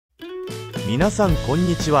皆さんこん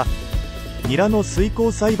にちは。ニラの水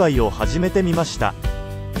耕栽培を始めてみました。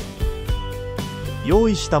用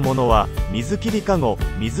意したものは水切りかご、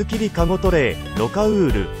水切りかごトレー、ろ過ウ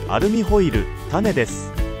ール、アルミホイル、種で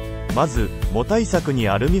す。まず藻対策に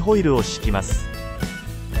アルミホイルを敷きます。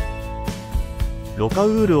ろ過ウ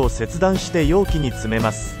ールを切断して容器に詰め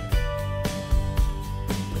ます。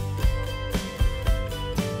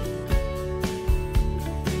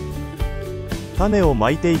種を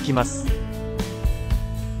まいていきます。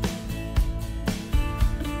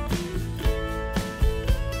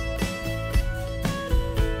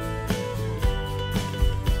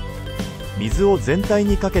水を全体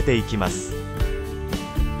にかけていきます。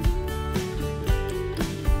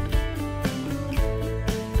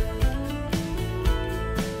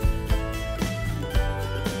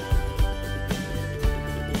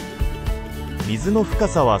水の深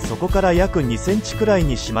さはそこから約2センチくらい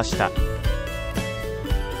にしました。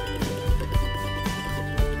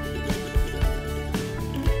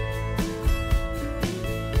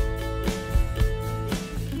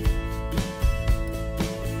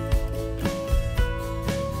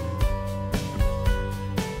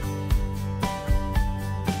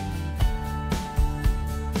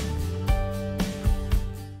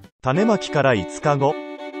種まきから5日後。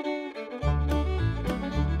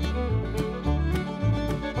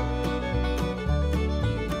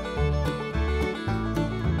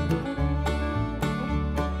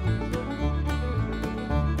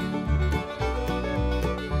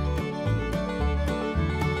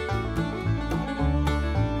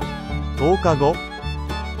10日後。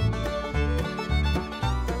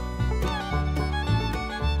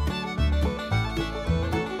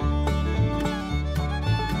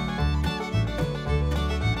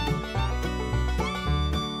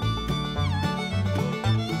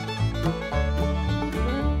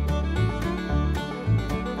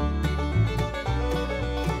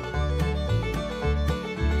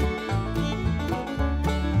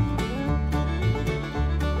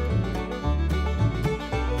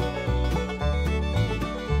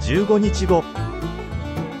15日後。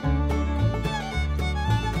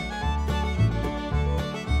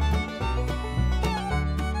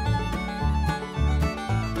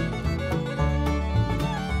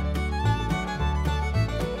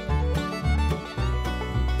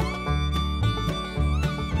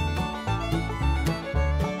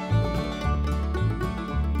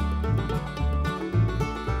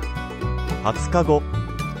20日後。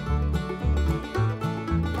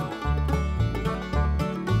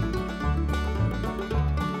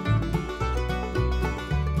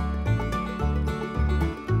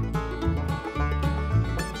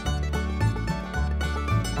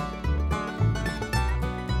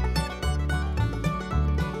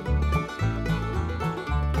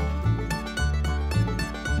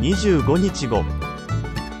25日後。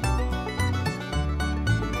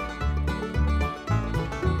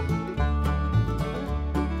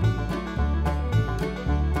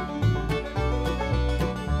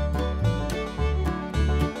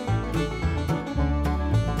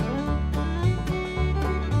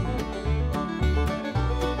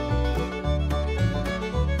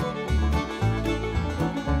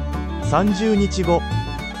30日後。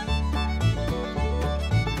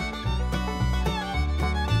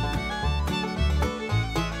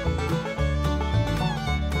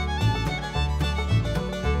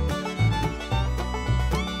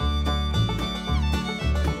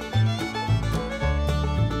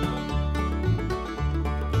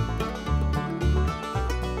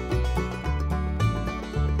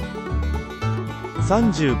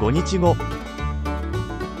35日後。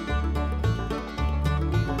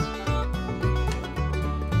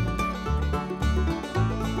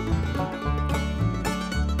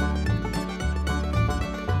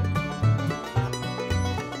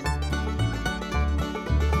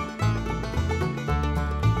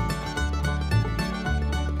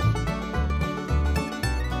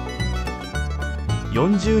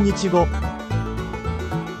40日後。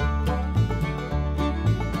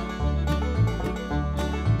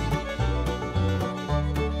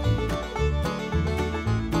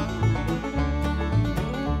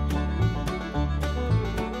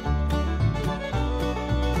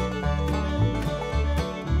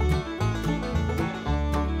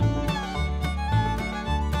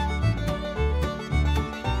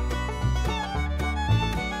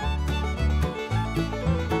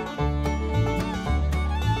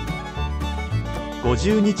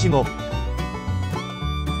50日後。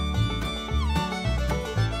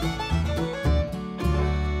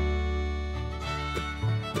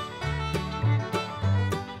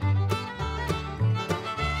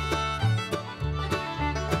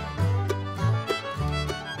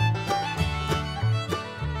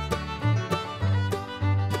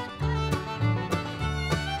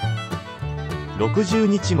60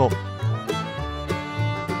日後。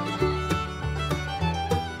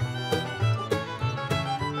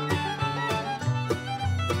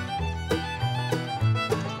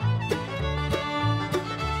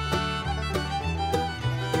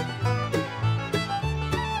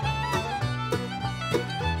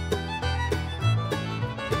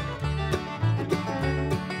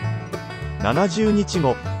70日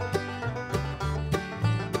後。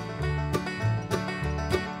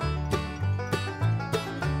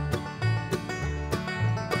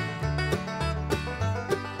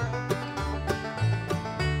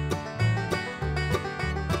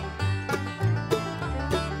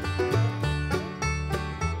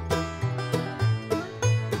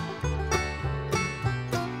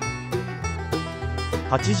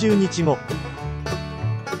80日後。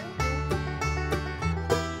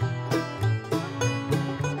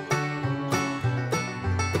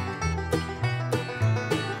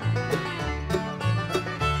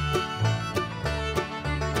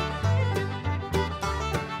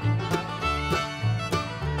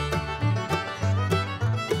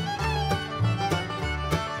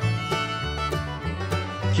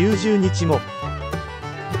90日後。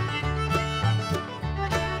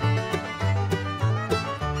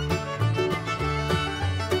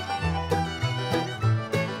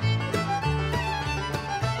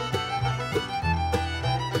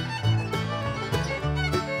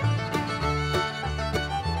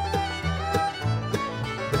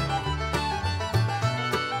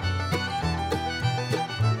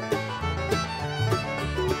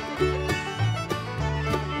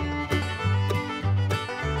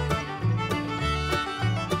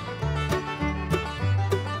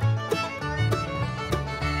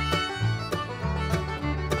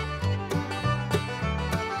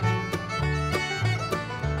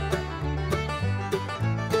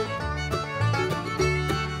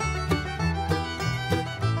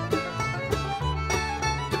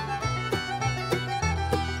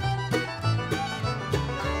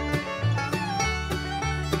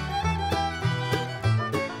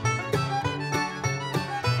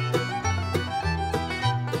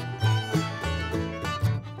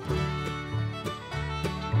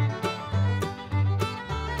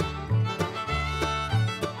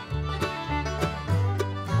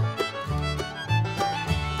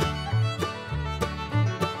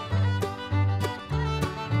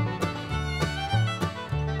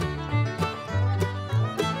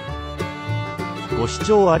ご視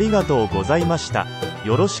聴ありがとうございました。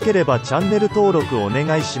よろしければチャンネル登録お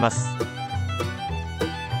願いします。